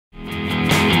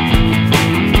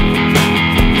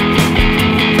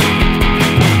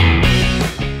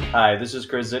this is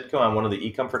Chris Zitko. I'm one of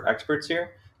the eComfort experts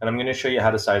here, and I'm going to show you how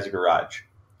to size a garage.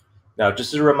 Now,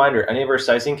 just as a reminder, any of our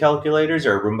sizing calculators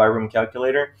are a room-by-room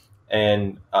calculator,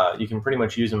 and you can pretty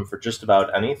much use them for just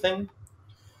about anything.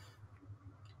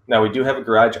 Now, we do have a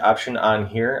garage option on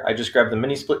here. I just grabbed the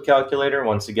mini split calculator.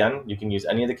 Once again, you can use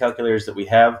any of the calculators that we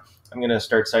have. I'm going to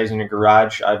start sizing a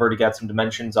garage. I've already got some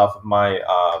dimensions off of my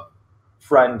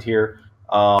friend here.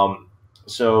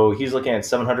 So he's looking at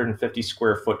 750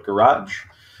 square foot garage,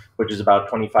 which is about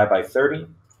 25 by 30.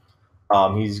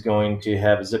 He's going to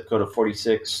have a zip code of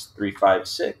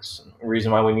 46356. The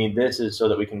reason why we need this is so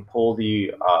that we can pull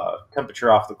the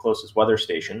temperature off the closest weather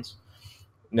stations.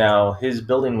 Now, his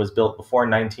building was built before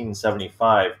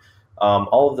 1975.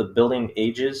 All of the building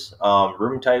ages,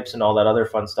 room types, and all that other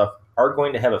fun stuff are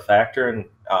going to have a factor in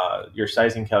your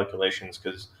sizing calculations,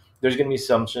 because there's going to be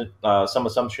some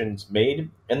assumptions made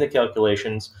in the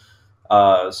calculations,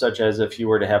 such as if you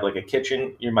were to have like a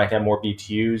kitchen, you might have more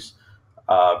BTUs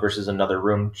versus another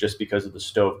room just because of the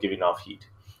stove giving off heat.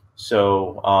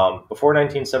 So before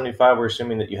 1975, we're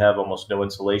assuming that you have almost no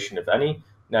insulation, if any.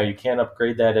 Now, you can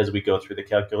upgrade that as we go through the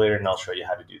calculator, and I'll show you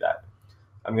how to do that.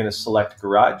 I'm going to select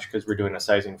garage because we're doing a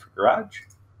sizing for garage.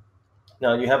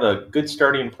 Now, you have a good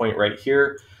starting point right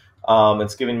here.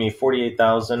 It's giving me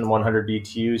 48,100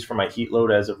 BTUs for my heat load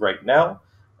as of right now.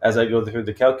 As I go through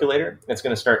the calculator, it's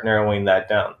going to start narrowing that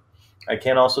down. I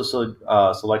can also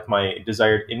select my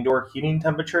desired indoor heating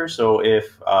temperature. So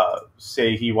if,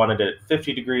 say, he wanted it at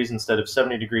 50 degrees instead of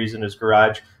 70 degrees in his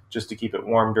garage, just to keep it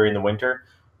warm during the winter,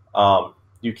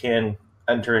 you can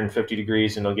enter in 50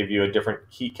 degrees and it'll give you a different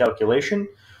heat calculation.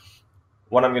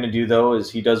 What I'm going to do, though,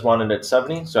 is he does want it at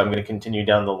 70, so I'm going to continue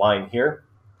down the line here.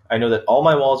 I know that all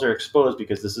my walls are exposed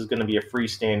because this is going to be a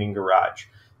freestanding garage.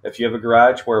 If you have a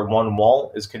garage where one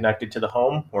wall is connected to the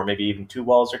home, or maybe even two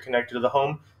walls are connected to the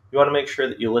home, you want to make sure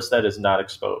that you list that as not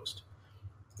exposed.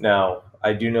 Now,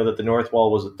 I do know that the north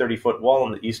wall was a 30-foot wall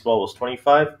and the east wall was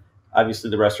 25.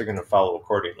 Obviously, the rest are going to follow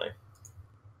accordingly.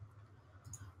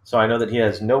 So I know that he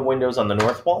has no windows on the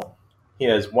north wall. He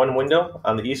has one window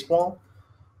on the east wall,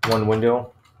 one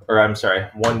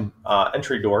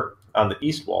entry door on the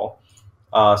east wall.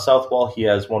 South wall, he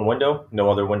has one window, no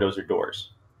other windows or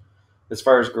doors. As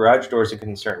far as garage doors are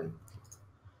concerned,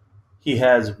 he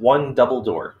has one double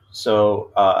door.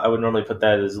 So I would normally put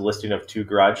that as a listing of two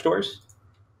garage doors.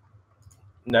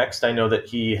 Next, I know that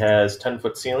he has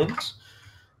 10-foot ceilings.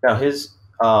 Now, his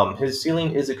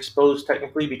ceiling is exposed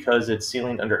technically because it's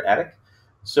ceiling under attic.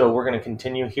 So we're going to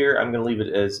continue here. I'm going to leave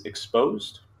it as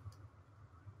exposed.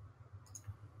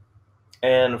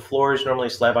 And floor is normally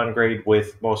slab on grade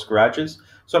with most garages.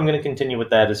 So I'm going to continue with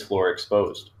that as floor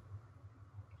exposed.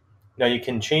 Now, you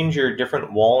can change your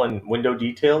different wall and window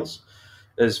details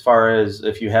as far as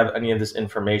if you have any of this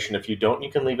information. If you don't,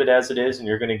 you can leave it as it is and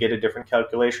you're going to get a different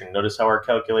calculation. Notice how our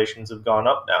calculations have gone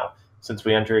up now since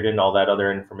we entered in all that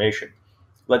other information.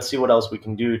 Let's see what else we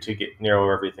can do to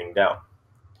narrow everything down.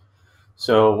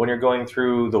 So when you're going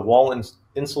through the wall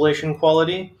insulation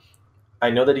quality, I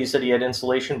know that he said he had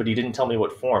insulation, but he didn't tell me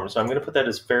what form. So I'm going to put that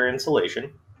as fair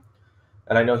insulation.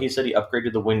 And I know he said he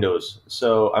upgraded the windows.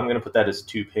 So I'm going to put that as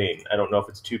 2-pane. I don't know if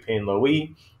it's 2-pane low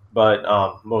E, but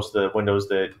most of the windows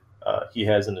that he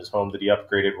has in his home that he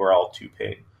upgraded were all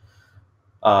 2-pane.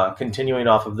 Continuing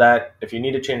off of that, if you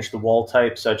need to change the wall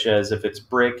type, such as if it's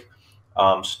brick,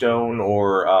 stone,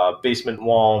 or basement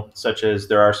wall, such as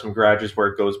there are some garages where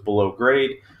it goes below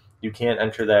grade, you can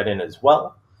enter that in as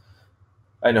well.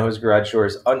 I know his garage door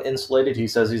is uninsulated. He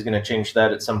says he's going to change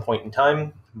that at some point in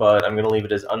time, but I'm going to leave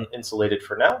it as uninsulated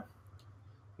for now.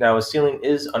 Now, his ceiling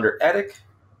is under attic,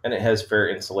 and it has fair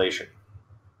insulation.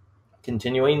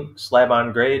 Continuing, slab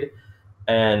on grade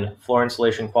and floor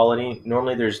insulation quality.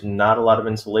 Normally, there's not a lot of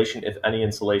insulation, if any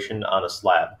insulation, on a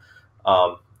slab.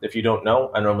 If you don't know,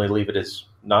 I normally leave it as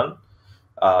none.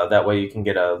 That way you can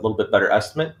get a little bit better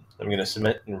estimate. I'm going to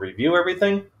submit and review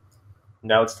everything.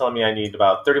 Now it's telling me I need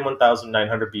about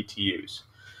 31,900 BTUs.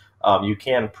 You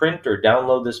can print or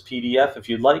download this PDF if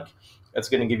you'd like. It's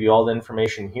going to give you all the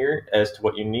information here as to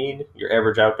what you need. Your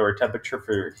average outdoor temperature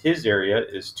for his area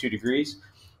is 2 degrees.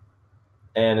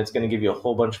 And it's going to give you a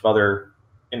whole bunch of other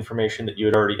information that you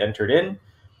had already entered in,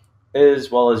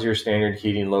 as well as your standard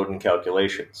heating load and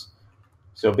calculations.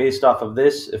 So based off of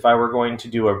this, if I were going to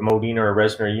do a Modine or a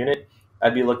Resner unit,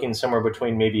 I'd be looking somewhere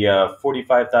between maybe a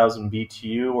 45,000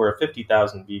 BTU or a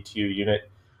 50,000 BTU unit.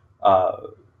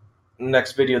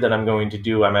 Next video that I'm going to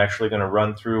do, I'm actually going to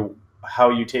run through how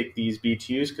you take these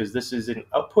BTUs, because this is an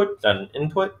output, not an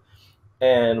input.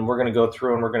 And we're going to go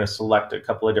through and we're going to select a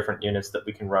couple of different units that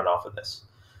we can run off of this.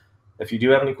 If you do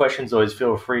have any questions, always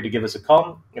feel free to give us a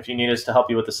call. If you need us to help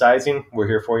you with the sizing, we're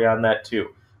here for you on that too.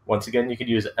 Once again, you could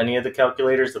use any of the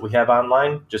calculators that we have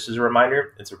online. Just as a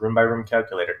reminder, it's a room-by-room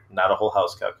calculator, not a whole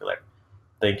house calculator.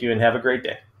 Thank you and have a great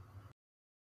day.